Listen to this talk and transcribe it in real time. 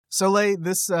Soleil,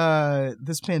 this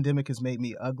pandemic has made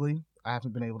me ugly. I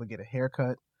haven't been able to get a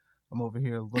haircut. I'm over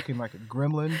here looking like a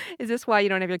gremlin. Is this why you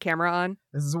don't have your camera on?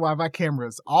 This is why my camera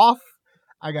is off.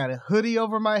 I got a hoodie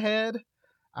over my head.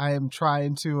 I am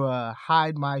trying to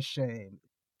hide my shame.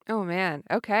 Oh, man.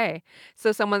 Okay.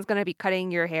 So someone's going to be cutting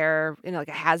your hair in like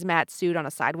a hazmat suit on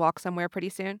a sidewalk somewhere pretty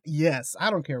soon? Yes, I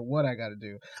don't care what I got to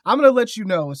do. I'm going to let you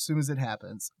know as soon as it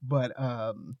happens. But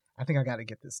I think I got to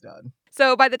get this done.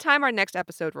 So by the time our next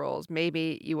episode rolls,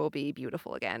 maybe you will be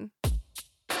beautiful again.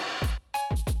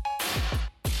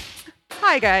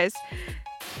 Hi, guys.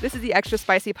 This is the Extra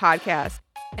Spicy Podcast,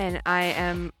 and I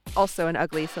am also an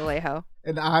ugly Solejo.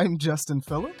 And I'm Justin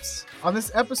Phillips. On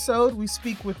this episode, we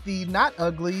speak with the not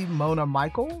ugly Mona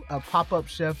Michael, a pop-up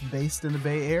chef based in the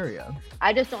Bay Area.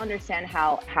 I just don't understand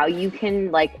how you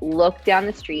can look down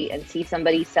the street and see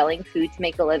somebody selling food to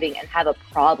make a living and have a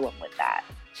problem with that.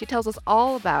 She tells us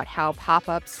all about how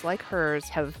pop-ups like hers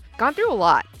have gone through a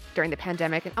lot during the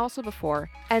pandemic and also before.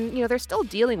 And, they're still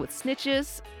dealing with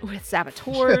snitches, with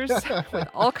saboteurs, with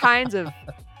all kinds of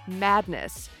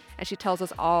madness. And she tells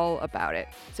us all about it.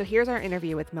 So here's our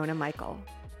interview with Mona Michael.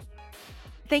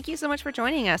 Thank you so much for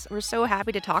joining us. We're so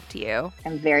happy to talk to you.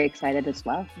 I'm very excited as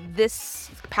well. This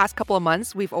past couple of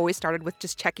months, we've always started with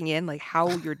just checking in, like how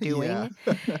you're doing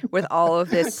with all of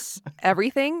this,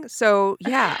 everything. So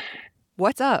yeah,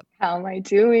 what's up? How am I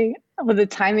doing? Well, the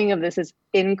timing of this is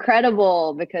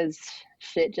incredible because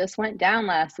shit just went down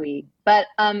last week. But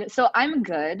so I'm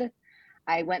good.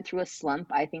 I went through a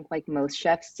slump, I think like most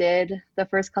chefs did the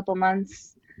first couple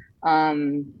months,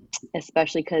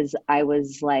 especially because I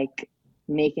was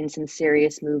making some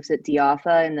serious moves at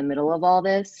Diafa in the middle of all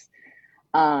this.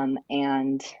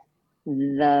 And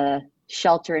the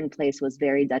shelter in place was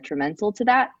very detrimental to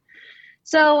that.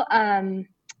 So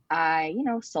I,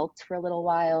 sulked for a little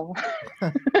while.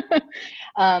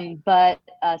 But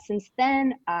since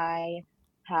then, I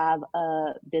have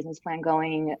a business plan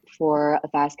going for a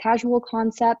fast casual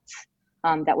concept.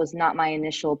 That was not my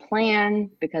initial plan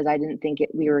because I didn't think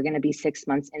we were going to be 6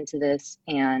 months into this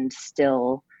and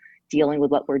still dealing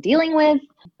with what we're dealing with.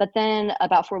 But then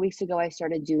about 4 weeks ago, I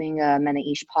started doing a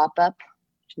Menaish pop-up,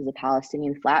 which is a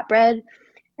Palestinian flatbread.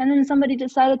 And then somebody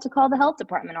decided to call the health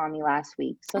department on me last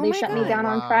week. So they shut me down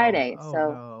on Friday.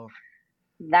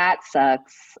 That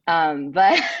sucks.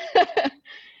 But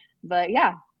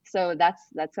yeah. So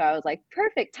that's how I was like,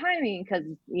 perfect timing because,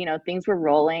 things were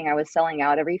rolling. I was selling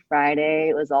out every Friday.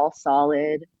 It was all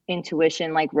solid.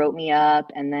 Intuition wrote me up.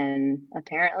 And then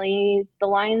apparently the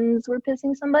lines were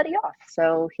pissing somebody off.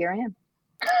 So here I am.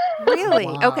 Really?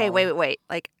 Wow. Okay, wait.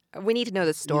 We need to know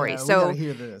the story. Yeah, we so gotta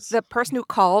hear this. The person who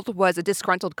called was a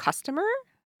disgruntled customer?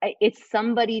 It's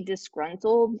somebody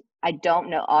disgruntled. I don't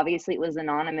know. Obviously, it was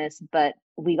anonymous, but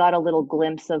we got a little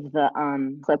glimpse of the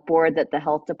clipboard that the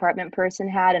health department person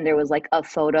had. And there was a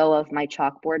photo of my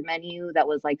chalkboard menu that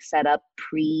was set up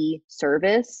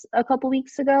pre-service a couple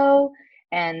weeks ago.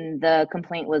 And the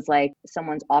complaint was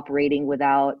someone's operating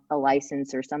without a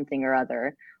license or something or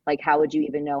other. How would you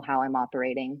even know how I'm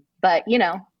operating? But,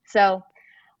 so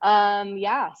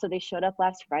so they showed up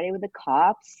last Friday with the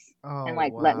cops and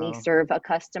let me serve a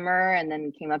customer and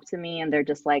then came up to me and they're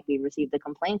just we received the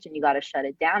complaint and you got to shut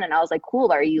it down. And I was like,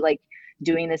 cool. Are you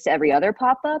doing this to every other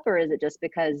pop-up or is it just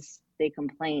because they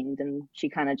complained? And she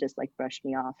kind of just brushed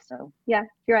me off. So yeah,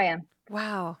 here I am.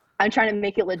 Wow. I'm trying to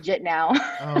make it legit now.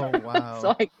 Oh, wow.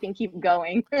 So I can keep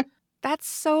going. That's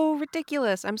so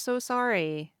ridiculous. I'm so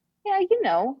sorry. Yeah,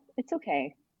 it's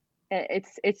okay.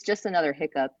 It's just another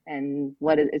hiccup and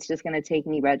it's just going to take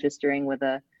me registering with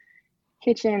a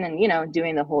kitchen and,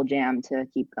 doing the whole jam to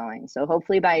keep going. So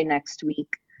hopefully by next week,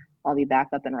 I'll be back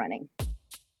up and running.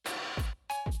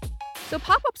 So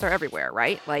pop-ups are everywhere,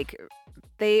 right?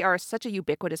 They are such a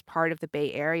ubiquitous part of the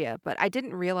Bay Area, but I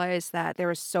didn't realize that there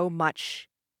was so much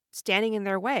standing in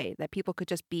their way that people could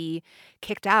just be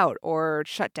kicked out or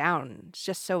shut down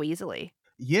just so easily.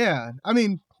 Yeah. I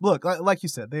mean, look, like you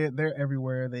said, they're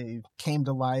everywhere. They came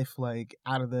to life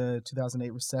out of the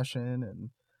 2008 recession and,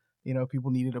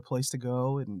 people needed a place to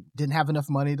go and didn't have enough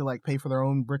money to pay for their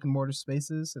own brick and mortar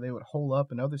spaces. So they would hole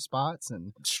up in other spots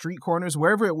and street corners,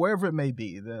 wherever it may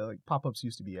be. The pop-ups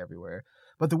used to be everywhere.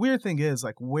 But the weird thing is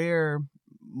where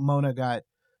Mona got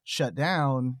shut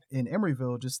down in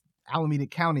Emeryville, just Alameda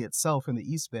County itself in the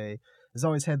East Bay has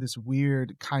always had this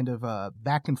weird kind of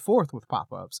back and forth with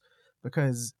pop-ups.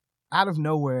 Because out of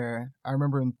nowhere, I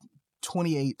remember in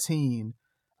 2018,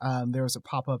 there was a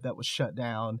pop-up that was shut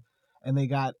down, and they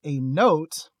got a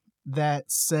note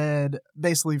that said,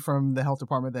 basically from the health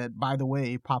department, that, by the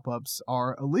way, pop-ups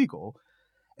are illegal.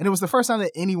 And it was the first time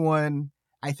that anyone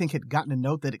I think, had gotten a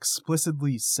note that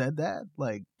explicitly said that,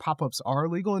 like, pop-ups are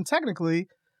illegal. And technically,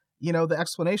 the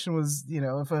explanation was,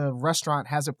 if a restaurant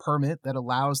has a permit that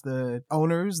allows the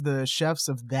owners, the chefs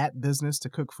of that business to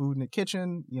cook food in the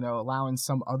kitchen, allowing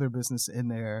some other business in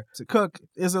there to cook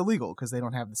is illegal because they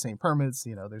don't have the same permits.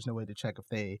 There's no way to check if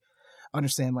they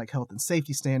understand like health and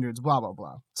safety standards, blah, blah,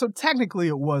 blah. So technically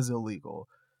it was illegal.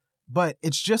 But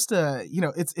it's just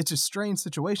it's a strange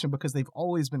situation because they've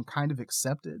always been kind of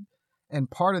accepted. And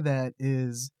part of that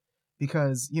is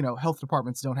because, health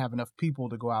departments don't have enough people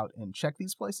to go out and check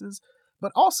these places.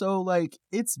 But also, like,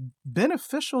 it's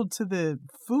beneficial to the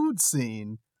food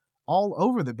scene all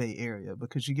over the Bay Area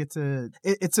because you get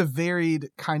it's a varied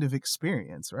kind of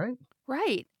experience, right?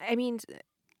 Right. I mean,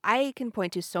 I can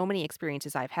point to so many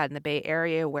experiences I've had in the Bay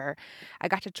Area where I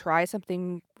got to try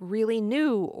something really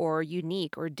new or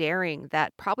unique or daring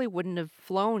that probably wouldn't have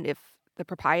flown if the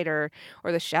proprietor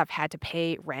or the chef had to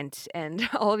pay rent and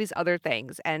all of these other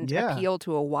things and Yeah. appeal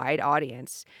to a wide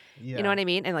audience. You know Yeah. what I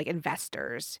mean? And like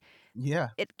investors. Yeah.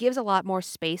 It gives a lot more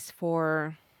space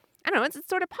for, I don't know, it's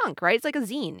sort of punk, right? It's like a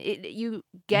zine. You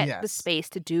get the Yes. space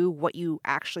to do what you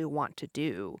actually want to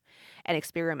do and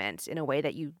experiment in a way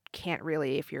that you can't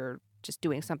really if you're just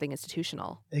doing something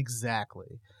institutional.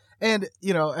 Exactly. And,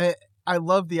 I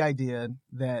love the idea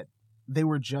that they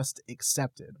were just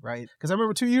accepted, right? Because I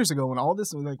remember 2 years ago when all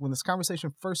this, like when this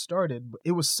conversation first started,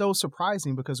 it was so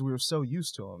surprising because we were so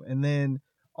used to them. And then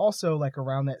also, like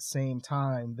around that same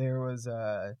time, there was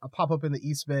a pop-up in the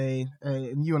East Bay,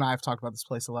 and you and I have talked about this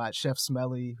place a lot, Chef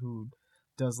Smelly, who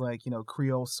does like,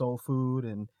 Creole soul food,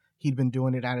 and he'd been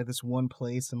doing it out of this one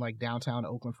place in like downtown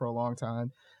Oakland for a long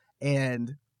time.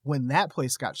 And when that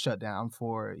place got shut down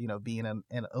for, being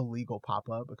an illegal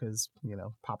pop-up because,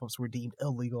 pop-ups were deemed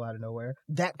illegal out of nowhere,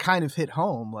 that kind of hit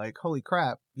home like, holy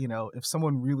crap, if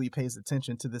someone really pays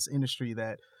attention to this industry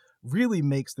that really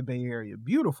makes the Bay Area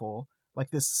beautiful,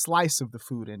 like this slice of the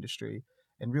food industry,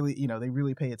 and really, they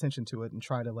really pay attention to it and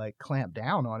try to like clamp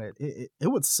down on it, it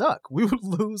would suck. We would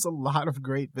lose a lot of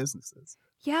great businesses.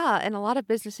 Yeah, and a lot of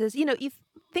businesses, you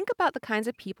think about the kinds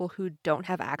of people who don't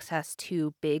have access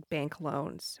to big bank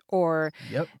loans or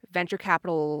Yep. venture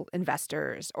capital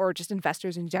investors or just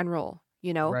investors in general.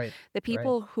 Right. The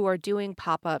people who are doing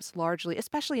pop-ups largely,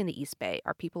 especially in the East Bay,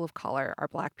 are people of color, are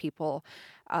Black people,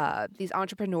 these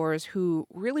entrepreneurs who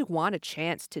really want a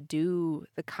chance to do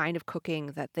the kind of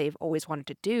cooking that they've always wanted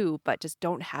to do, but just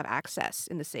don't have access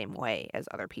in the same way as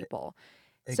other people.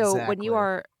 So when you Exactly.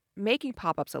 are making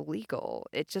pop-ups illegal,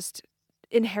 it just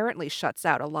inherently shuts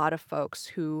out a lot of folks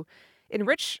who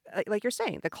enrich, like you're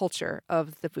saying, the culture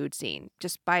of the food scene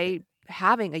just by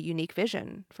having a unique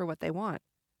vision for what they want.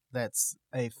 That's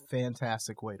a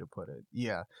fantastic way to put it.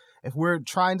 Yeah. If we're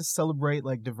trying to celebrate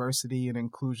like diversity and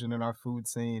inclusion in our food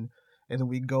scene, and then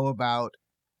we go about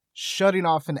shutting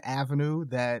off an avenue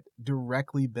that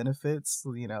directly benefits,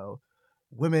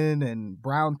 women and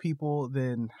brown people,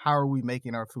 then how are we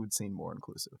making our food scene more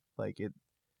inclusive? Like it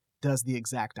does the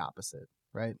exact opposite,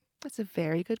 right? That's a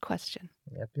very good question.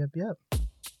 Yep.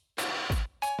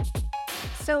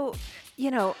 So,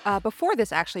 before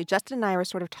this, actually, Justin and I were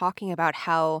sort of talking about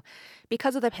how,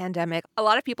 because of the pandemic, a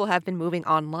lot of people have been moving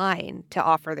online to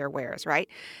offer their wares, right?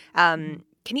 Can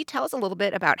you tell us a little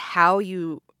bit about how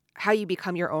you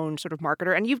become your own sort of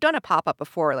marketer? And you've done a pop-up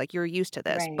before, like you're used to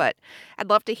this, Right. but I'd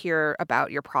love to hear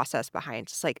about your process behind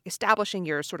just like establishing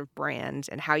your sort of brand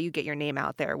and how you get your name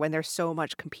out there when there's so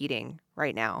much competing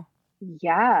right now.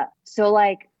 Yeah. So,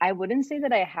 like, I wouldn't say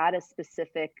that I had a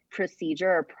specific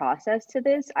procedure or process to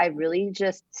this. I really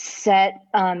just set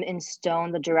in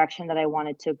stone the direction that I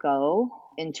wanted to go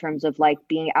in terms of like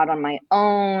being out on my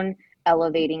own,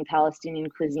 elevating Palestinian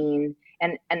cuisine,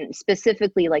 and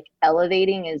specifically like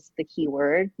elevating is the key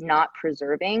word, not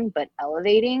preserving, but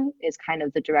elevating is kind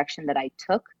of the direction that I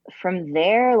took. From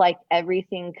there, like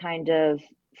everything kind of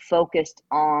focused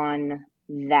on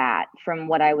that, from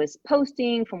what I was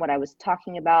posting, from what I was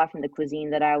talking about, from the cuisine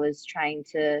that I was trying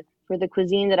to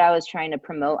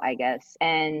promote, I guess.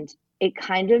 And it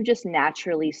kind of just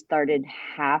naturally started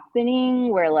happening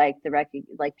where like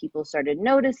like people started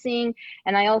noticing.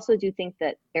 And I also do think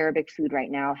that Arabic food right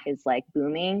now is like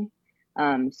booming.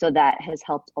 So that has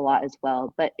helped a lot as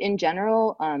well. But in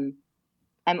general,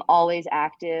 I'm always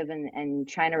active and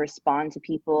trying to respond to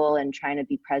people and trying to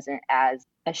be present as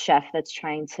a chef that's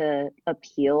trying to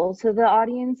appeal to the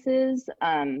audiences.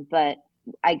 But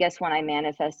I guess when I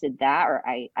manifested that, or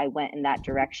I went in that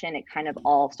direction, it kind of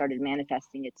all started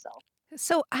manifesting itself.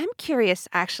 So I'm curious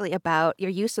actually about your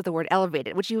use of the word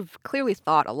elevated, which you've clearly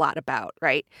thought a lot about,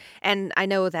 right? And I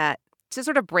know that to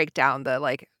sort of break down the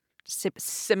like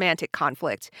semantic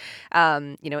conflict.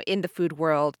 In the food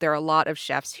world, there are a lot of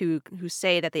chefs who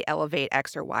say that they elevate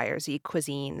X or Y or Z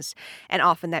cuisines, and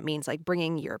often that means like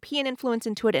bringing European influence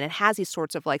into it, and it has these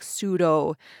sorts of like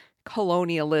pseudo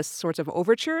colonialist sorts of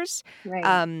overtures.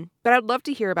 Right. But I'd love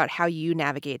to hear about how you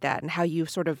navigate that and how you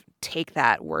sort of take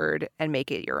that word and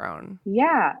make it your own.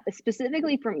 Yeah,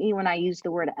 specifically for me, when I use the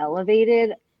word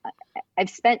elevated, I've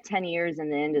spent 10 years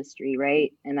in the industry,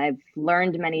 right? And I've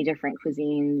learned many different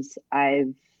cuisines.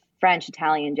 I've French,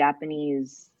 Italian,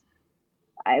 Japanese.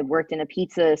 I've worked in a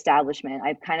pizza establishment.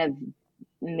 I've kind of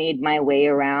made my way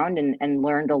around and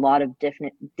learned a lot of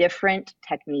different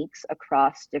techniques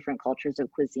across different cultures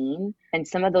of cuisine. And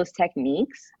some of those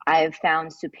techniques I've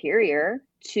found superior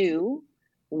to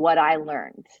what I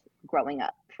learned growing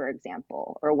up, for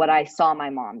example, or what I saw my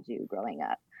mom do growing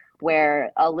up,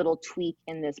 where a little tweak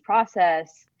in this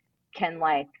process can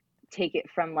like take it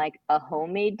from like a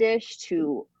homemade dish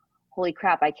to holy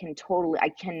crap, I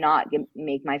cannot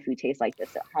make my food taste like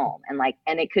this at home.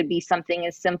 And it could be something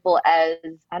as simple as,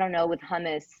 I don't know, with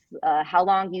hummus, how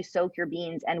long you soak your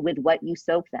beans and with what you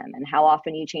soak them and how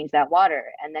often you change that water,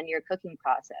 and then your cooking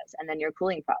process and then your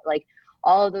cooling process, like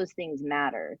all of those things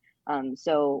matter.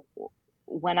 So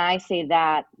when I say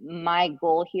that, my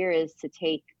goal here is to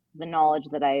take the knowledge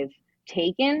that I've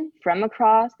taken from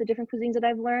across the different cuisines that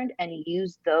I've learned and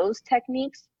use those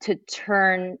techniques to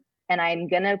turn, and I'm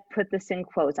going to put this in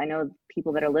quotes. I know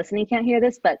people that are listening can't hear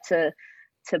this, but to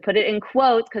put it in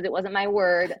quotes, because it wasn't my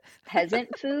word,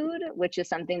 peasant food, which is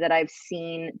something that I've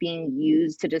seen being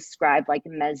used to describe like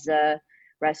mezza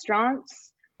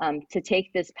restaurants, to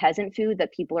take this peasant food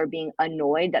that people are being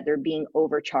annoyed that they're being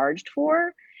overcharged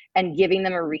for and giving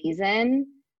them a reason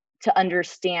to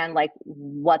understand like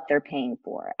what they're paying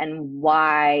for and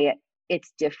why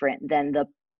it's different than the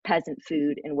peasant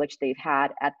food in which they've had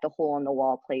at the hole in the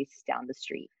wall place down the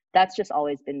street. That's just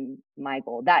always been my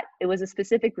goal. That it was a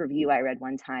specific review I read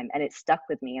one time and it stuck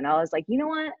with me. And I was like, you know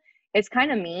what? It's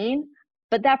kind of mean,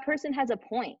 but that person has a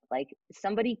point. Like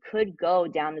somebody could go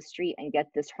down the street and get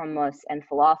this hummus and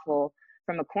falafel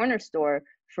from a corner store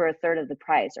for a third of the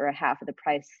price or a half of the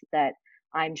price that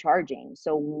I'm charging.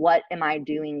 So what am I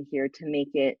doing here to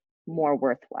make it more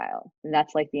worthwhile? And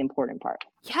that's like the important part.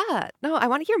 Yeah. No, I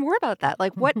want to hear more about that.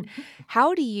 Like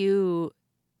how do you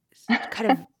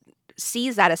kind of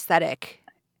seize that aesthetic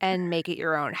and make it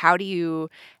your own? How do you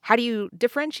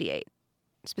differentiate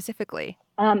specifically?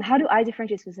 How do I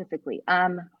differentiate specifically?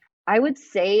 I would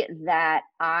say that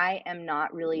I am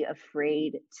not really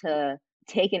afraid to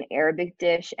take an Arabic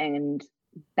dish and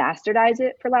bastardize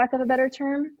it, for lack of a better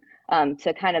term,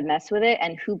 to kind of mess with it.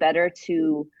 And who better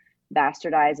to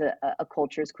bastardize a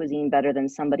culture's cuisine better than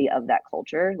somebody of that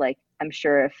culture? Like, I'm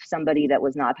sure if somebody that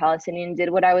was not Palestinian did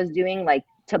what I was doing, like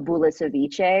tabbouleh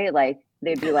ceviche, like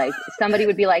they'd be like, somebody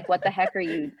would be like, what the heck are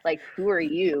you, like, who are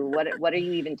you? What are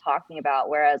you even talking about?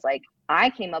 Whereas like I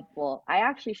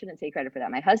actually shouldn't take credit for that.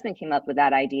 My husband came up with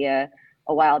that idea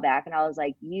a while back and I was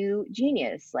like, you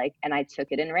genius, like, and I took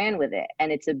it and ran with it.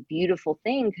 And it's a beautiful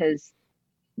thing because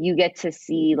you get to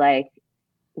see like,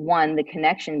 one, the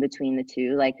connection between the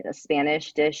two, like a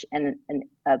Spanish dish and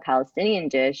a Palestinian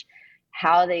dish,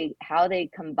 how they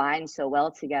combine so well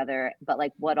together, but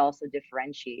like what also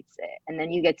differentiates it. And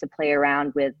then you get to play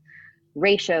around with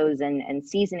ratios and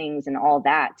seasonings and all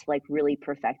that to like really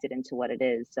perfect it into what it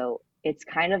is. So it's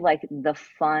kind of like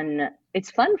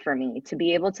it's fun for me to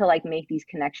be able to like make these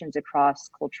connections across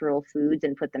cultural foods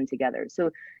and put them together. So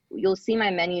you'll see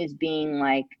my menus being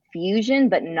like fusion,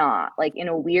 but not like in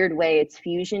a weird way. It's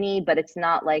fusiony, but it's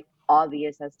not like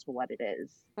obvious as to what it is.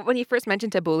 When you first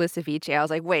mentioned tabbouleh ceviche, I was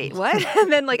like, wait, what?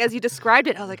 And then like as you described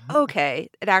it, I was like, okay,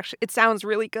 it sounds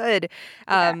really good.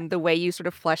 The way you sort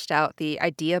of fleshed out the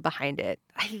idea behind it.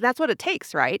 I think that's what it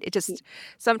takes, right? It just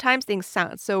sometimes things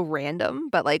sound so random,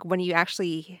 but like when you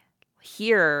actually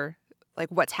hear like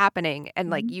what's happening and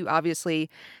like you obviously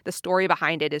the story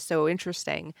behind it is so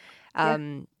interesting.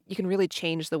 You can really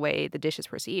change the way the dish is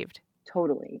perceived.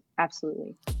 Totally.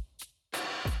 Absolutely.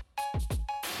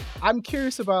 I'm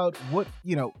curious about what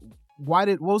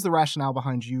was the rationale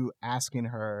behind you asking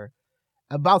her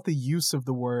about the use of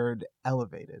the word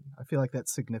elevated? I feel like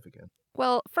that's significant.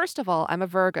 Well, first of all, I'm a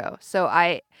Virgo, so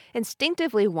I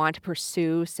instinctively want to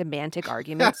pursue semantic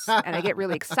arguments, and I get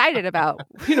really excited about,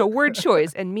 word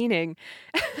choice and meaning.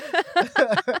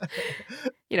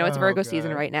 It's Virgo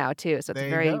season right now, too, so it's a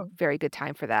very, very good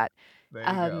time for that. There you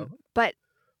go. But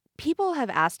people have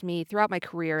asked me throughout my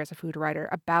career as a food writer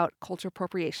about cultural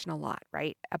appropriation a lot,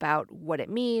 right? About what it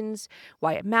means,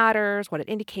 why it matters, what it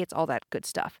indicates, all that good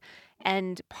stuff.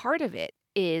 And part of it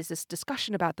is this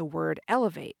discussion about the word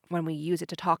elevate when we use it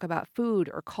to talk about food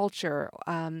or culture.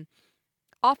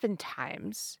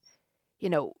 Oftentimes,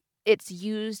 it's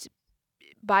used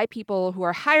by people who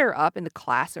are higher up in the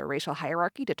class or racial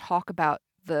hierarchy to talk about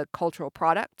the cultural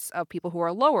products of people who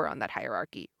are lower on that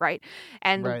hierarchy, right?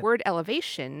 And the Right. word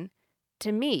elevation,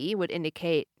 to me, would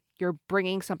indicate you're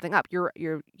bringing something up. You're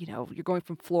going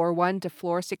from floor 1 to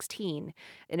floor 16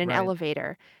 in an Right.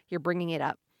 elevator. You're bringing it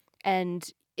up, and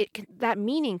that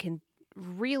meaning can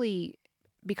really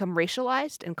become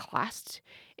racialized and classed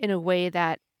in a way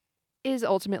that is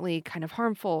ultimately kind of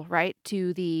harmful, right,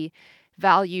 to the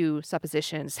value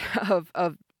suppositions of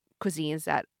cuisines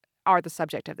that are the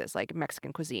subject of this, like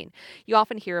Mexican cuisine. You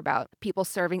often hear about people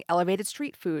serving elevated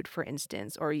street food, for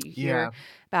instance, or you hear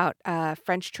Yeah. about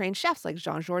French trained chefs like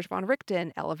Jean-Georges von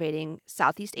Richten elevating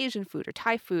Southeast Asian food or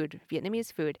Thai food,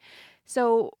 Vietnamese food.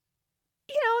 So,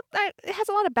 that it has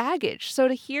a lot of baggage. So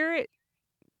to hear it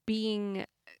being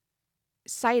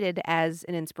cited as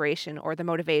an inspiration or the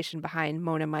motivation behind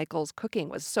Mona Michael's cooking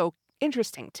was so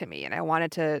interesting to me, and I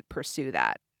wanted to pursue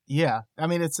that. Yeah. I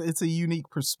mean, it's a unique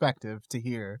perspective to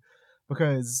hear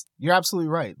because you're absolutely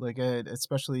right. Like,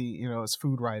 especially, as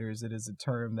food writers, it is a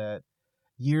term that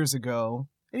years ago,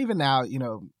 and even now,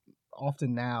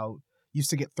 often now used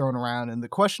to get thrown around. And the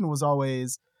question was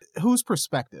always, whose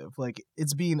perspective? Like,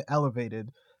 it's being elevated,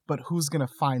 but who's going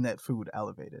to find that food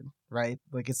elevated, right?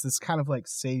 Like, it's this kind of like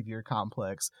savior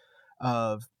complex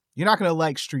of, you're not going to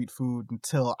like street food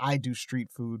until I do street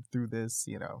food through this,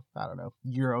 I don't know,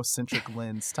 Eurocentric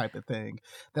lens type of thing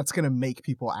that's going to make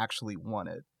people actually want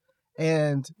it.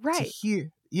 And to Right.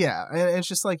 hear, yeah, and it's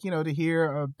just like, to hear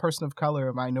a person of color,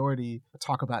 a minority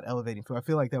talk about elevating food, I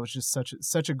feel like that was just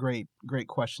such a great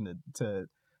question to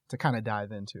kind of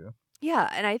dive into. Yeah,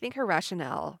 and I think her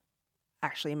rationale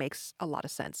actually makes a lot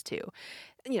of sense too.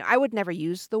 I would never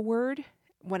use the word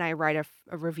when I write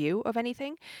a review of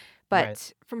anything, Right.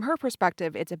 but from her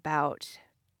perspective, it's about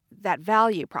that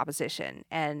value proposition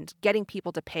and getting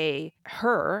people to pay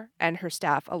her and her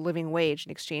staff a living wage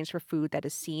in exchange for food that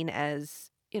is seen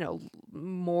as,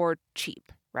 more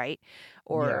cheap, right? Yeah.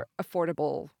 Or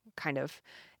affordable kind of.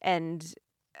 And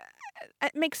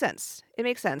it makes sense. It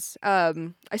makes sense.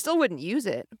 I still wouldn't use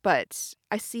it, but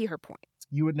I see her point.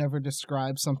 You would never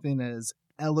describe something as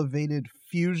elevated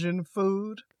fusion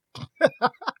food?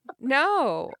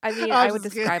 No, I mean, I I was would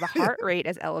just describe a kidding. heart rate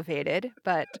as elevated,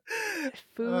 but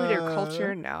food or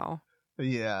culture, no.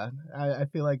 Yeah, I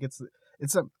feel like it's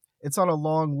a it's on a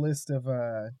long list of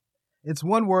it's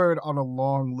one word on a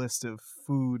long list of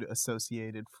food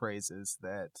associated phrases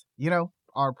that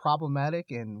are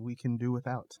problematic and we can do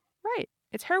without. Right.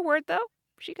 It's her word, though.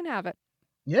 She can have it.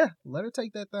 Yeah, let her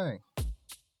take that thing.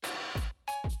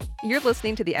 You're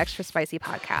listening to the Extra Spicy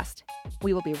Podcast.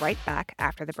 We will be right back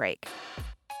after the break.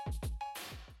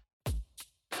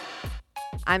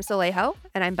 I'm Soleil,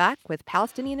 and I'm back with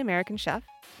Palestinian-American chef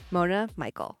Mona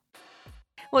Michael.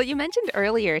 Well, you mentioned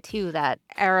earlier, too, that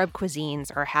Arab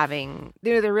cuisines are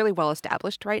they're really well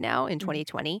established right now in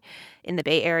 2020, in the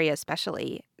Bay Area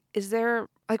especially.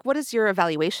 What is your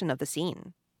evaluation of the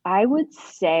scene? I would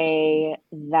say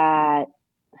that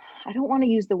I don't want to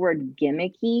use the word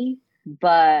gimmicky,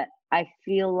 but I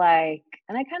feel like,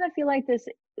 and I kind of feel like this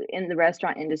in the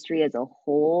restaurant industry as a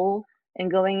whole and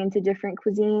going into different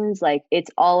cuisines, like it's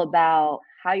all about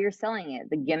how you're selling it,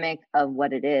 the gimmick of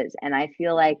what it is. And I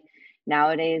feel like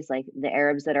nowadays, like the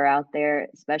Arabs that are out there,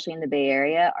 especially in the Bay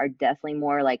Area, are definitely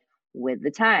more like with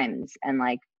the times and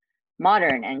like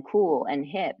modern and cool and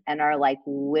hip and are like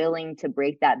willing to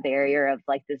break that barrier of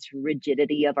like this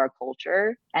rigidity of our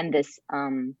culture and this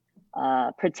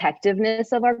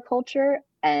protectiveness of our culture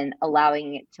and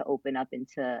allowing it to open up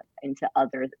into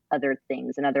other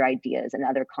things and other ideas and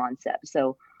other concepts.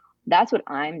 So that's what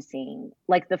I'm seeing.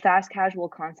 Like the fast casual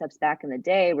concepts back in the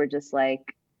day were just like,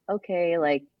 okay,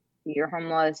 like your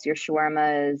hummus, your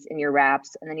shawarmas, and your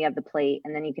wraps, and then you have the plate,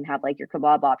 and then you can have like your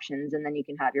kebab options, and then you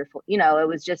can have your full, it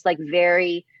was just like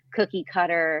very cookie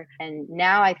cutter. And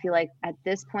now I feel like at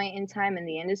this point in time in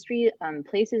the industry,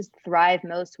 places thrive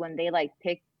most when they like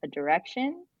pick a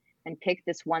direction and pick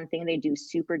this one thing they do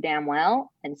super damn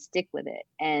well and stick with it.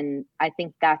 And I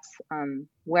think that's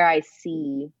where I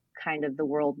see kind of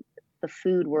the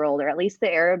food world, or at least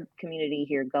the Arab community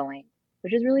here going,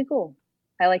 which is really cool.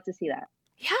 I like to see that.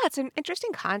 Yeah, it's an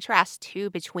interesting contrast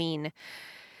too between,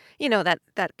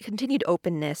 that continued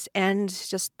openness and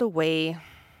just the way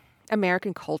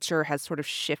American culture has sort of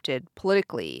shifted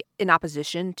politically in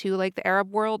opposition to like the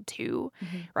Arab world too,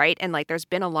 right? And like there's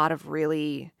been a lot of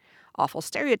really awful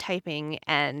stereotyping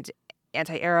and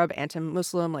anti-Arab,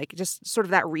 anti-Muslim, like just sort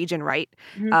of that region, right?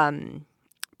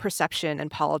 perception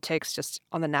and politics just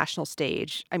on the national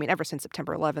stage. I mean, ever since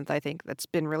September 11th, I think that's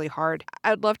been really hard.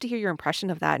 I'd love to hear your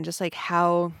impression of that and just like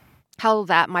how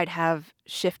that might have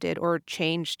shifted or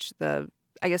changed the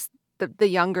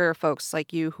younger folks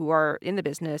like you who are in the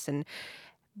business and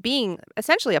being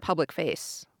essentially a public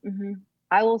face. Mm-hmm.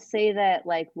 I will say that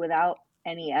like without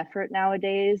any effort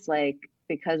nowadays, like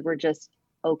because we're just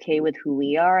okay with who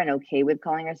we are and okay with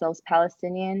calling ourselves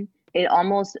Palestinian, it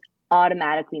almost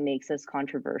automatically makes us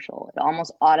controversial. It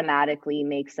almost automatically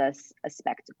makes us a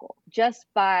spectacle. Just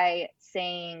by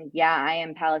saying, yeah, I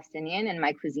am Palestinian and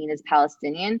my cuisine is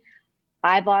Palestinian,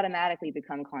 I've automatically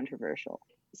become controversial.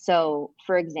 So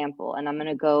for example, and I'm going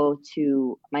to go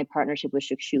to my partnership with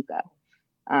Shakshuka.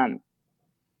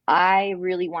 I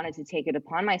really wanted to take it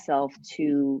upon myself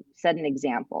to set an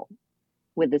example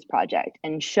with this project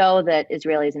and show that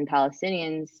Israelis and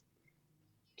Palestinians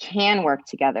can work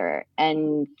together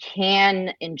and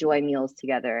can enjoy meals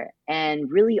together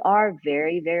and really are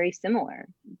very, very similar.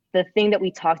 The thing that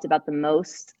we talked about the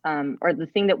most, or the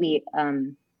thing that we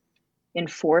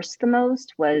enforced the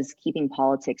most, was keeping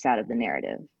politics out of the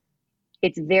narrative.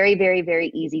 It's very, very,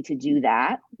 very easy to do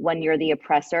that when you're the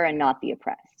oppressor and not the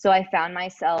oppressed. So I found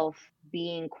myself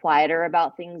being quieter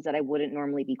about things that I wouldn't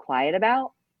normally be quiet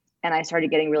about. And I started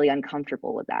getting really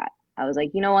uncomfortable with that. I was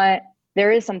like, you know what?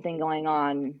 There is something going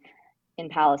on in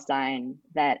Palestine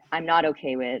that I'm not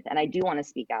okay with, and I do want to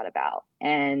speak out about.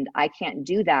 And I can't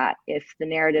do that if the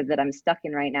narrative that I'm stuck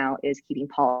in right now is keeping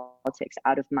politics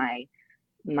out of my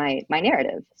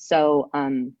narrative. So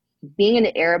being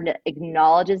an Arab that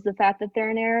acknowledges the fact that they're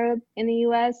an Arab in the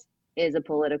US is a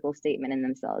political statement in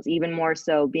themselves. Even more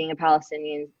so, being a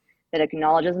Palestinian that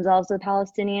acknowledges themselves as a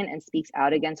Palestinian and speaks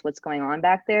out against what's going on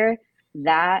back there,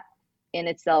 that in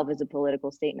itself is a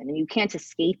political statement, and you can't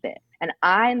escape it. And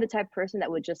I'm the type of person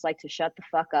that would just like to shut the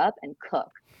fuck up and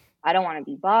cook. I don't want to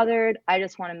be bothered. I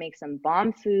just want to make some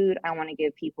bomb food. I want to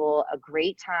give people a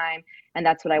great time. And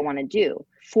that's what I want to do.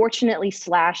 Fortunately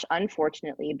 /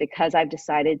 unfortunately, because I've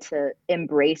decided to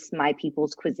embrace my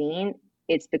people's cuisine,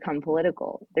 it's become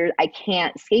political. I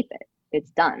can't escape it.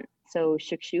 It's done. So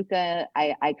Shakshuka,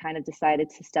 I kind of decided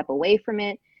to step away from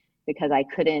it because I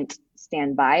couldn't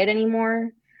stand by it anymore.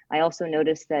 I also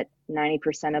noticed that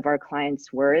 90% of our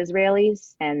clients were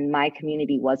Israelis, and my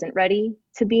community wasn't ready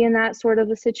to be in that sort of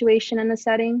a situation and a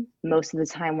setting. Most of the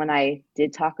time when I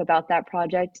did talk about that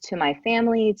project to my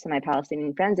family, to my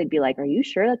Palestinian friends, they'd be like, are you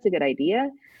sure that's a good idea?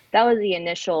 That was the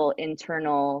initial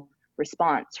internal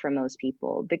response from most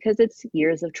people, because it's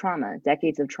years of trauma,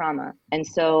 decades of trauma. And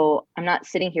so I'm not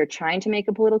sitting here trying to make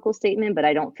a political statement, but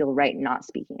I don't feel right not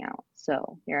speaking out.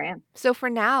 So here I am. So for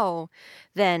now,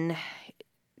 then,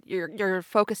 you're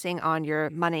focusing on your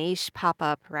Manaish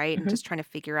pop-up, right? Mm-hmm. And just trying to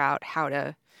figure out how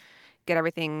to get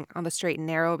everything on the straight and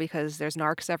narrow because there's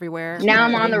narcs everywhere. Now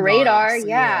I'm on the radar. Narcs,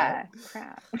 yeah.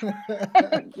 Crap.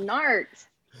 Narcs.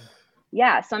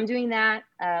 Yeah, so I'm doing that.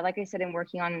 Like I said, I'm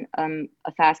working on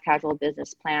a fast casual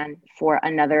business plan for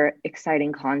another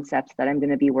exciting concept that I'm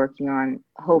going to be working on.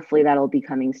 Hopefully that'll be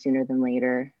coming sooner than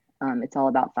later. It's all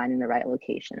about finding the right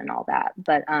location and all that.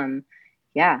 But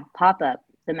yeah, pop-up,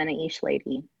 the Manaish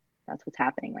lady. That's what's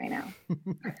happening right now.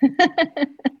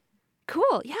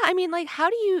 Cool. Yeah. I mean, like, how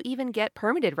do you even get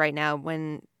permitted right now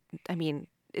when, I mean,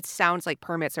 it sounds like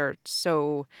permits are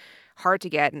so hard to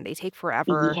get and they take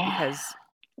forever because...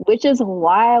 Which is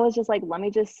why I was just like, let me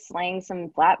just slang some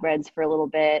flatbreads for a little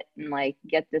bit and like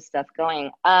get this stuff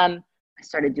going. I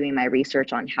started doing my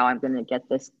research on how I'm going to get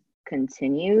this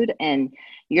continued, and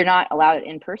you're not allowed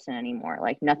in person anymore.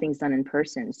 Like nothing's done in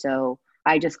person. So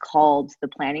I just called the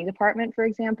planning department, for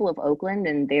example, of Oakland,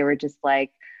 and they were just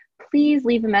like, please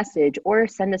leave a message or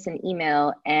send us an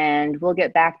email and we'll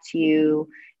get back to you.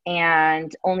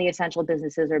 And only essential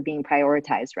businesses are being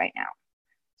prioritized right now.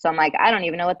 So I'm like, I don't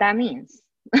even know what that means.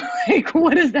 Like,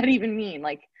 what does that even mean?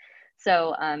 Like,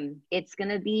 so it's going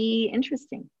to be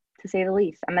interesting, to say the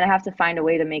least. I'm going to have to find a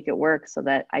way to make it work so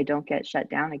that I don't get shut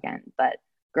down again. But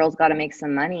girls got to make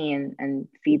some money and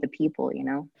feed the people, you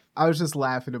know? I was just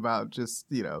laughing about just,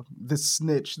 the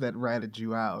snitch that ratted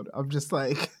you out. I'm just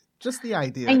like, just the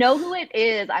idea. I know who it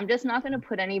is. I'm just not going to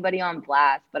put anybody on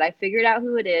blast, but I figured out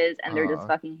who it is, and they're just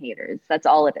fucking haters. That's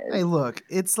all it is. Hey, look,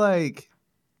 it's like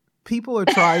people are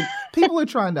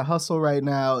trying to hustle right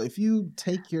now. If you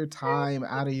take your time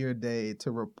out of your day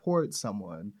to report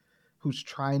someone who's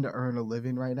trying to earn a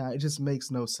living right now, it just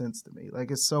makes no sense to me.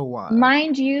 Like, it's so wild.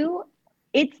 Mind you,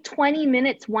 It's 20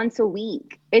 minutes once a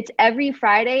week. It's every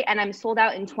Friday and I'm sold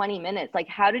out in 20 minutes. Like,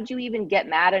 how did you even get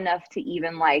mad enough to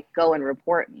even like go and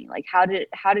report me? Like, how did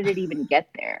it even get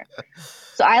there?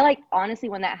 So I like, honestly,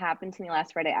 when that happened to me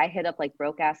last Friday, I hit up like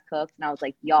Broke Ass Cooks and I was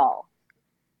like, y'all,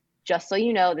 just so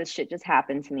you know, this shit just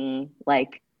happened to me.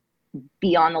 Like,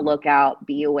 be on the lookout,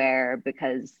 be aware,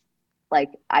 because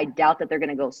like I doubt that they're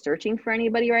gonna go searching for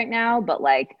anybody right now, but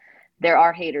like there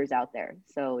are haters out there.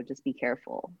 So just be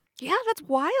careful. Yeah, that's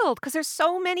wild because there's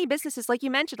so many businesses, like you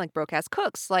mentioned, like Broadcast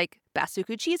Cooks, like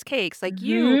Basuku Cheesecakes, like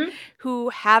you, Mm-hmm. who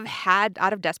have had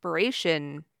out of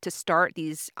desperation to start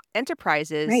these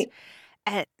enterprises, Right.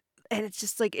 and it's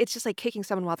just like kicking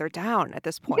someone while they're down at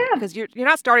this point Yeah. because you're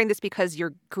not starting this because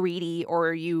you're greedy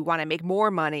or you want to make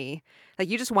more money. Like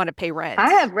you just want to pay rent.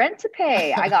 I have rent to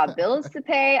pay. I got bills to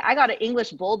pay. I got an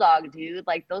English bulldog, dude.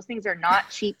 Like those things are not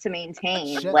cheap to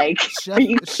maintain. Like, are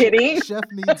you kidding? Chef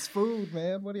needs food,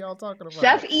 man. What are y'all talking about?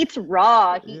 Chef eats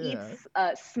raw. He Yeah.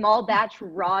 eats small batch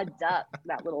raw duck.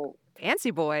 That little Fancy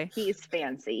boy. he's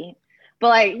fancy. But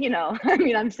like, you know, I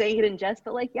mean, I'm saying it in jest,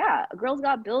 but like, yeah, a girl's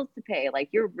got bills to pay. Like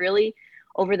you're really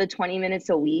over the 20 minutes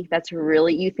a week. That's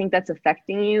really, you think that's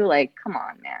affecting you? Like, come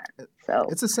on, man. So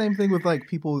It's the same thing with like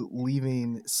people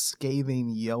leaving scathing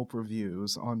Yelp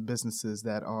reviews on businesses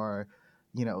that are,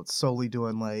 you know, solely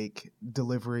doing like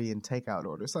delivery and takeout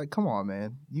orders. Like, come on,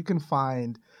 man. You can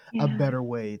find a better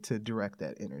way to direct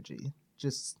that energy.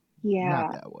 Just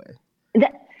not that way.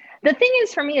 The thing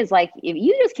is for me is like, if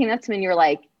you just came up to me and you're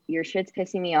like, your shit's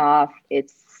pissing me off,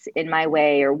 it's in my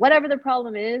way or whatever the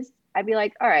problem is, I'd be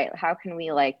like, all right, how can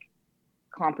we like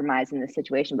compromise in this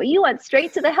situation? But you went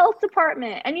straight to the health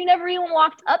department and you never even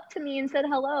walked up to me and said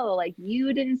hello. Like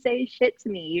you didn't say shit to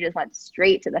me. You just went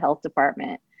straight to the health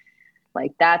department.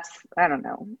 Like that's, I don't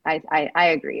know. I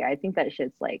agree. I think that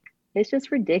shit's like, it's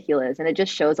just ridiculous. And it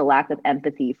just shows a lack of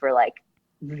empathy for like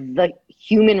the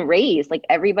human race. Like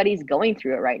everybody's going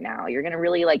through it right now. You're going to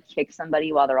really like kick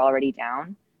somebody while they're already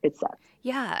down. It sucks.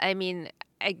 Yeah, I mean,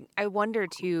 I wonder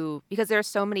too because there are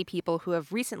so many people who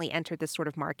have recently entered this sort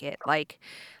of market, like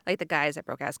the guys at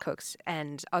Broke Ass Cooks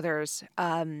and others.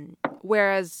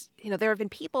 Whereas there have been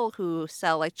people who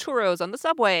sell like churros on the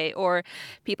subway or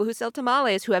people who sell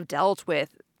tamales who have dealt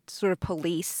with sort of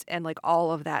police and like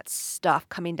all of that stuff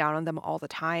coming down on them all the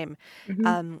time.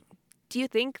 Mm-hmm. Do you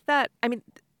think that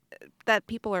that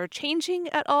people are changing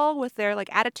at all with their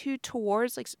like attitude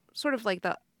towards like sort of like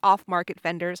the off-market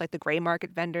vendors, like the gray market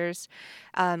vendors?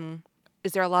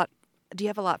 Is there a lot? Do you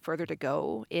have a lot further to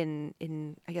go in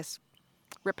I guess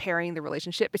repairing the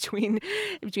relationship between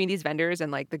these vendors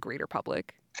and like the greater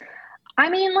public? I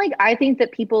mean, like I think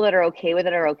that people that are okay with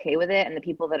it are okay with it, and the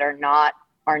people that are not,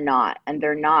 and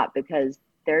they're not because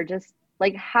they're just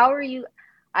like, how are you?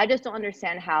 I just don't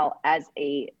understand how, as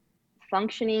a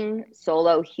functioning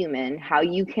solo human, how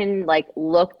you can like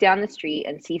look down the street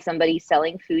and see somebody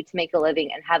selling food to make a living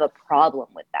and have a problem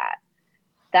with that.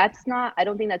 That's not, I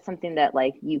don't think that's something that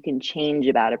like you can change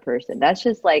about a person. That's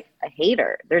just like a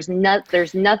hater. There's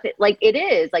nothing like it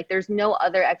is like, there's no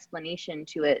other explanation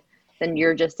to it than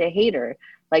you're just a hater.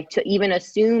 Like to even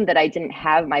assume that I didn't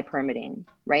have my permitting,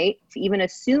 right? To even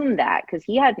assume that, because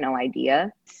he had no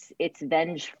idea, it's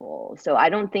vengeful. So I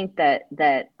don't think that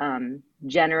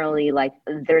generally like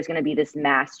there's going to be this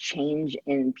mass change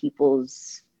in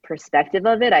people's perspective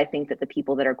of it. I think that the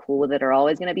people that are cool with it are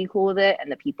always going to be cool with it, and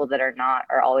the people that are not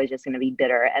are always just going to be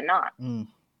bitter and not.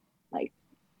 Like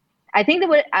I think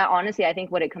that I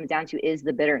think what it comes down to is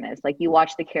the bitterness. Like you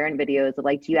watch the Karen videos of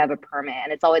like, do you have a permit?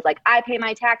 And it's always like, I pay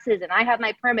my taxes and I have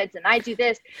my permits and I do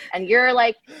this. And you're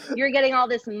like, you're getting all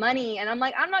this money. And I'm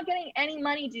like, I'm not getting any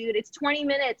money, dude. It's 20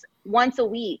 minutes once a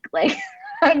week. Like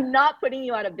I'm not putting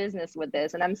you out of business with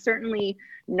this. And I'm certainly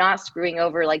not screwing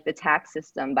over like the tax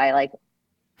system by like,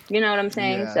 you know what I'm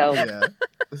saying? Yeah.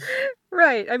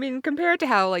 Right. I mean, compared to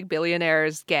how like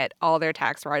billionaires get all their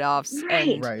tax write-offs.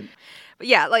 Right. But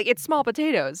yeah, like it's small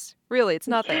potatoes. Really, it's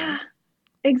nothing. Yeah,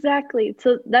 exactly.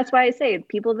 So that's why I say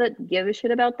people that give a shit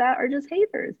about that are just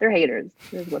haters. They're haters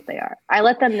is what they are. I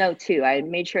let them know too. I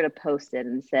made sure to post it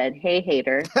and said, hey,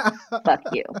 hater, fuck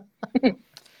you.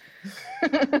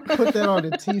 Put that on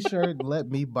a t-shirt.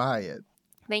 Let me buy it.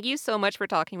 Thank you so much for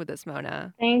talking with us,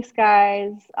 Mona. Thanks,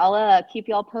 guys. I'll keep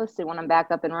y'all posted when I'm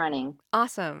back up and running.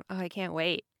 Awesome. Oh, I can't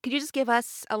wait. Could you just give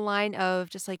us a line of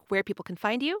just like where people can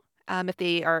find you if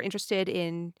they are interested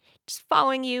in just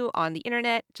following you on the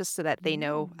internet, just so that they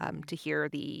know to hear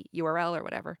the URL or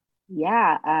whatever?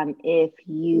 Yeah. If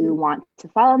you want to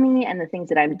follow me and the things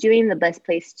that I'm doing, the best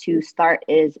place to start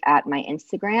is at my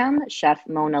Instagram, Chef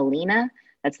Mona Lena.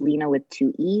 That's Lena with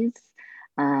 2 E's.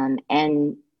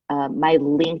 And My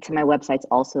link to my website's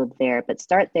also there, but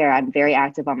start there. I'm very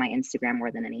active on my Instagram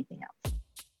more than anything else.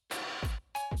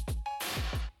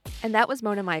 And that was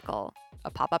Mona Michael,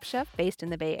 a pop-up chef based in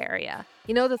the Bay Area.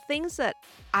 You know, the things that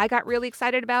I got really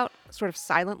excited about sort of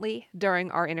silently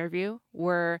during our interview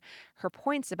were her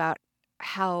points about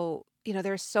how, you know,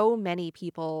 there's so many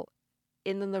people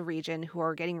in the region who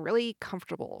are getting really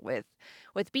comfortable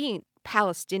with being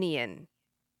Palestinian,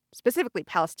 specifically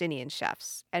Palestinian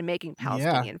chefs, and making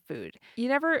Palestinian food.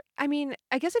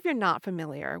 I guess if you're not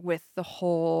familiar with the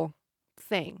whole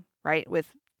thing, right,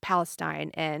 with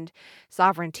Palestine and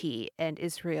sovereignty and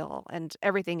Israel and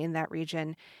everything in that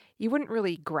region, you wouldn't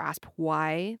really grasp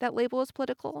why that label is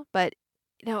political. But,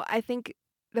 you know, I think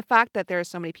the fact that there are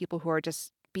so many people who are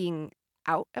just being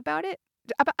out about it,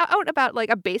 out about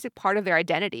like a basic part of their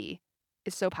identity,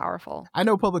 is so powerful. I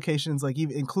know publications like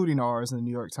even including ours in the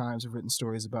New York Times have written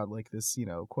stories about like this, you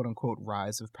know, quote unquote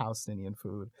rise of Palestinian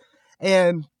food.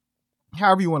 And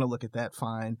however you want to look at that,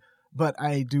 fine. But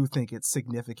I do think it's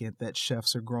significant that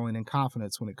chefs are growing in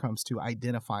confidence when it comes to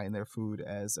identifying their food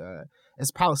as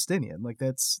Palestinian. Like,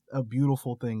 that's a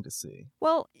beautiful thing to see.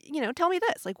 Well, you know, tell me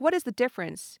this. Like, what is the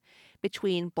difference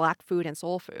between Black food and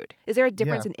soul food? Is there a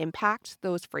difference in impact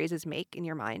those phrases make in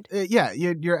your mind? Yeah,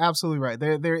 you're absolutely right.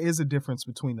 There is a difference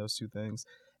between those two things.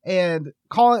 And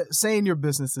saying your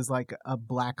business is like a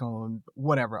Black-owned,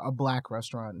 whatever, a Black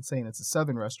restaurant, and saying it's a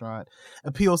Southern restaurant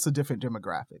appeals to different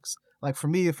demographics. Like for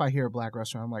me, if I hear a Black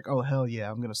restaurant, I'm like, oh, hell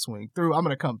yeah, I'm going to swing through. I'm going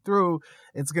to come through.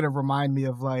 It's going to remind me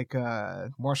of like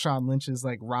Marshawn Lynch's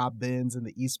like Rob Ben's in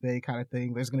the East Bay kind of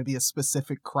thing. There's going to be a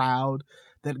specific crowd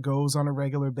that goes on a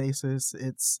regular basis.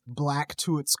 It's Black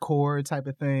to its core type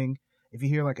of thing. If you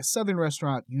hear like a Southern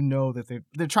restaurant, you know that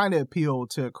they're trying to appeal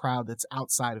to a crowd that's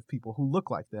outside of people who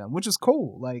look like them, which is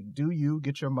cool. Like, do you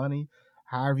get your money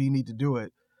however you need to do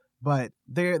it? But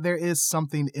there is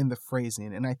something in the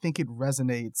phrasing, and I think it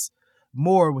resonates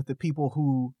more with the people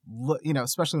who look, you know,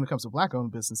 especially when it comes to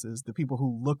Black-owned businesses, the people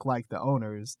who look like the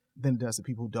owners than it does the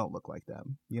people who don't look like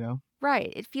them, you know?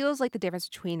 Right. It feels like the difference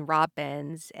between Rob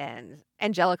Ben's and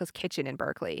Angelica's Kitchen in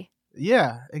Berkeley.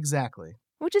 Yeah, exactly.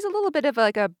 Which is a little bit of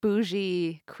like a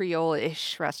bougie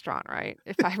Creole-ish restaurant, right?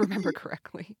 If I remember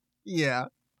correctly. Yeah.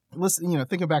 Listen, you know,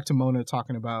 thinking back to Mona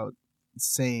talking about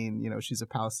saying, you know, she's a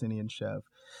Palestinian chef.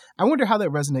 I wonder how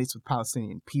that resonates with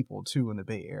Palestinian people too in the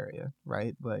Bay Area,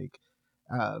 right? Like,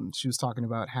 she was talking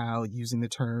about how using the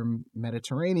term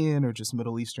Mediterranean or just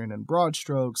Middle Eastern in broad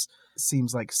strokes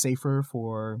seems like safer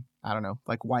for, I don't know,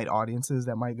 like white audiences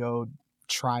that might go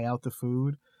try out the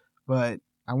food. But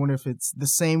I wonder if it's the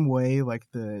same way, like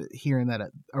hearing that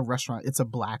a restaurant, it's a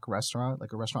Black restaurant,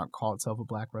 like a restaurant call itself a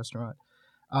Black restaurant,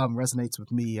 resonates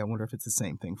with me. I wonder if it's the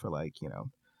same thing for like, you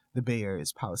know, the Bay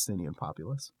Area's Palestinian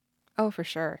populace. Oh, for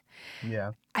sure.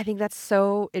 Yeah. I think that's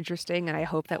so interesting, and I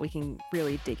hope that we can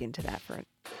really dig into that for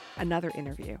another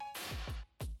interview.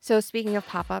 So speaking of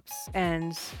pop-ups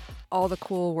and all the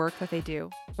cool work that they do,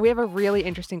 we have a really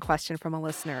interesting question from a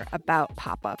listener about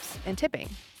pop-ups and tipping.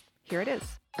 Here it is.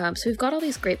 So we've got all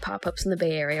these great pop-ups in the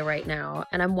Bay Area right now,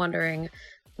 and I'm wondering,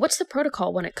 what's the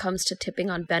protocol when it comes to tipping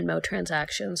on Venmo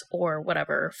transactions or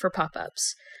whatever for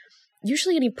pop-ups?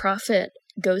 Usually any profit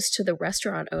goes to the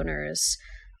restaurant owners,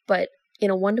 but in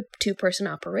a 1 to 2 person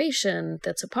operation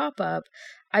that's a pop-up,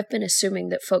 I've been assuming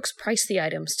that folks price the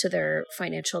items to their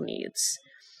financial needs.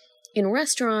 In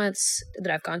restaurants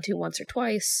that I've gone to once or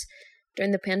twice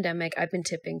during the pandemic, I've been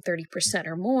tipping 30%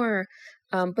 or more.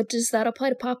 But does that apply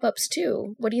to pop-ups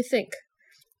too? What do you think?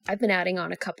 I've been adding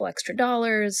on a couple extra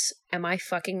dollars. Am I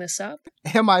fucking this up?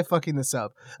 Am I fucking this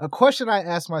up? A question I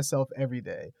ask myself every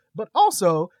day. But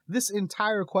also, this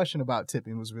entire question about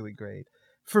tipping was really great.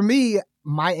 For me,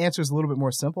 my answer is a little bit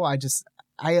more simple.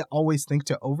 I always think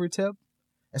to over-tip,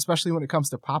 especially when it comes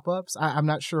to pop-ups. I'm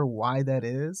not sure why that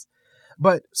is.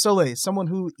 But Soleil, someone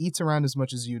who eats around as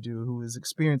much as you do, who has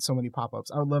experienced so many pop-ups,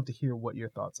 I would love to hear what your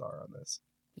thoughts are on this.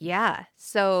 Yeah.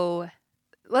 So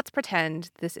let's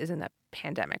pretend this isn't a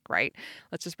pandemic, right?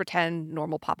 Let's just pretend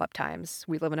normal pop-up times.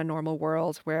 We live in a normal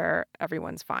world where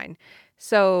everyone's fine.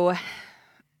 So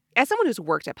as someone who's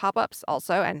worked at pop-ups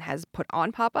also and has put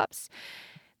on pop-ups,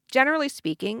 generally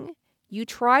speaking, you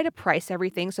try to price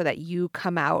everything so that you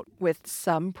come out with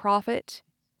some profit.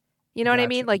 You know what I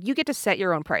mean? Like, you get to set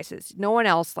your own prices. No one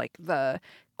else, like the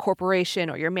corporation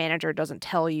or your manager, doesn't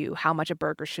tell you how much a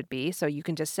burger should be. So you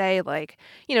can just say, like,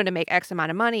 you know, to make X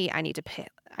amount of money, I need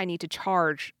to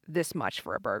charge this much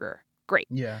for a burger. Great.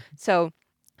 Yeah. So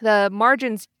the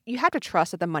margins, you have to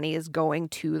trust that the money is going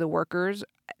to the workers.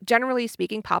 Generally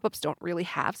speaking, pop-ups don't really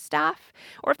have staff,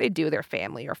 or if they do, they're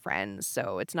family or friends.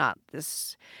 So it's not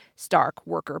this stark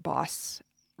worker boss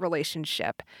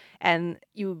relationship, and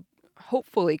you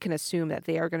hopefully can assume that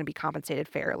they are going to be compensated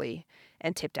fairly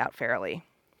and tipped out fairly.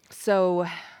 So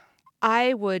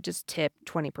I would just tip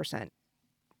 20%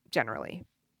 generally,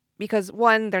 because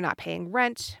one, they're not paying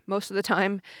rent most of the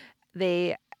time.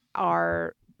 They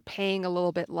are paying a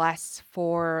little bit less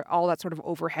for all that sort of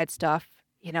overhead stuff.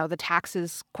 You know, the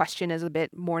taxes question is a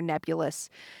bit more nebulous.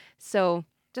 So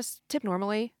just tip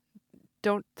normally.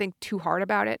 Don't think too hard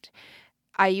about it.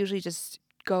 I usually just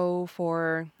go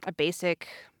for a basic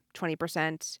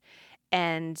 20%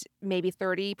 and maybe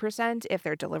 30% if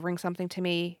they're delivering something to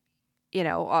me, you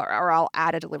know, or I'll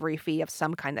add a delivery fee of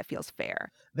some kind that feels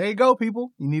fair. There you go,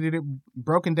 people. You needed it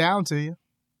broken down to you,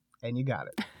 and you got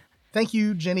it. Thank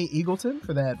you, Jenny Eagleton,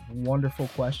 for that wonderful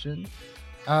question.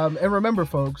 And remember,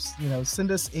 folks, you know,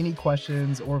 send us any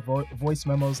questions or voice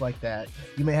memos like that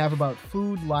you may have about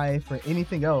food, life, or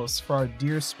anything else for our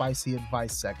Dear Spicy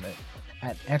Advice segment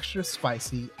at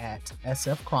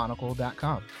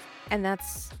extraspicy@sfchronicle.com. And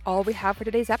that's all we have for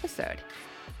today's episode.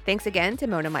 Thanks again to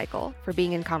Mona Michael for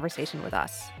being in conversation with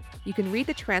us. You can read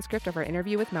the transcript of our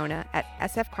interview with Mona at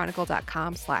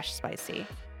sfchronicle.com/spicy.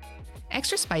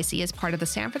 Extra Spicy is part of the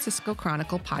San Francisco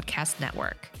Chronicle podcast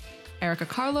network. Erica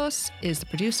Carlos is the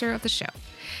producer of the show.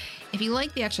 If you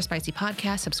like the Extra Spicy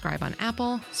podcast, subscribe on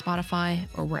Apple, Spotify,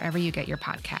 or wherever you get your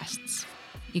podcasts.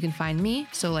 You can find me,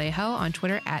 Soleil Ho, on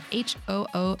Twitter at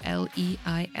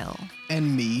HOOLEIL.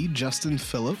 And me, Justin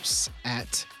Phillips,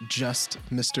 at Just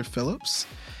Mr. Phillips.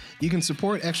 You can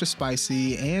support Extra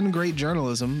Spicy and great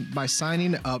journalism by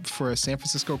signing up for a San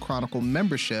Francisco Chronicle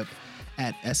membership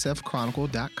at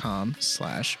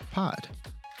sfchronicle.com/pod.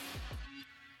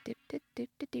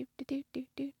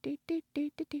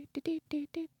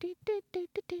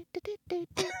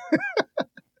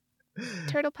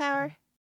 Turtle power.